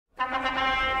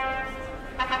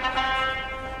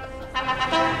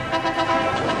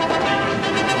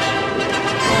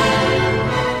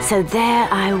So there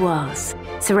I was,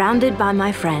 surrounded by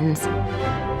my friends,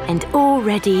 and all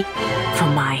ready for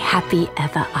my happy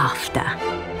ever after.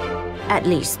 At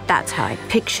least that's how I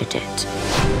pictured it.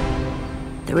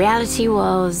 The reality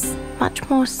was much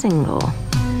more single.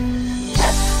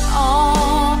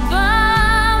 All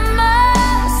by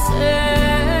myself.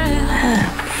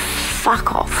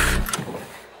 Fuck off.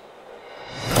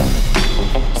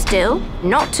 Still,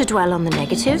 not to dwell on the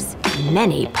negatives,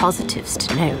 many positives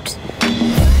to note.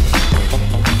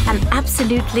 I'm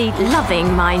absolutely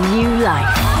loving my new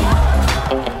life.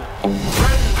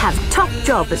 Have top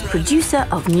job as producer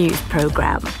of news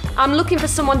programme. I'm looking for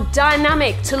someone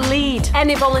dynamic to lead.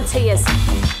 Any volunteers?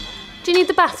 Do you need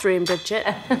the bathroom, Bridget?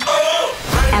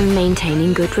 And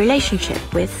maintaining good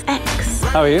relationship with ex.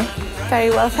 How are you?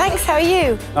 Very well, thanks. How are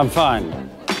you? I'm fine.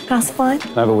 Glass of wine?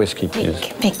 Can I have a whiskey, please?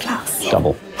 Big glass.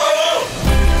 Double.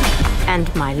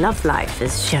 And my love life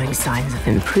is showing signs of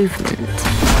improvement.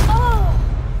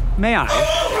 May I?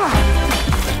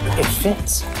 It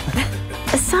fits.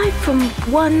 Aside from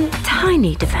one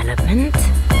tiny development,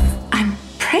 I'm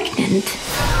pregnant.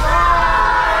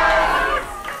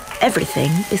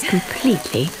 Everything is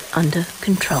completely under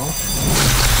control.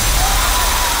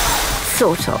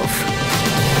 Sort of.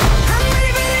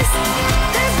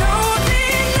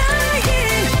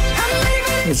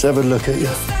 Let's have a look at you.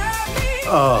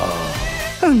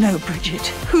 Oh no, Bridget.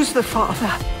 Who's the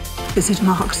father? Is it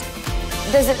Mark's?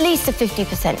 There's at least a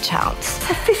 50% chance.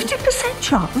 A 50%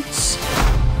 chance?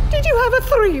 Did you have a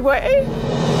three-way?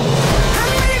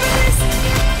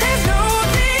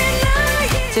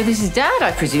 So this is Dad,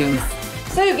 I presume.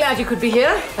 So glad you could be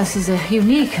here. This is a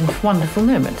unique and wonderful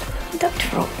moment. Dr.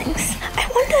 Rawlings, I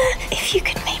wonder if you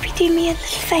could maybe do me a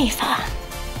little favour.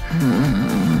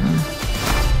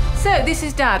 So this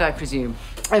is Dad, I presume.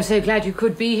 I'm so glad you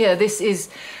could be here. This is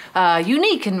a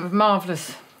unique and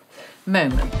marvellous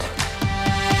moment.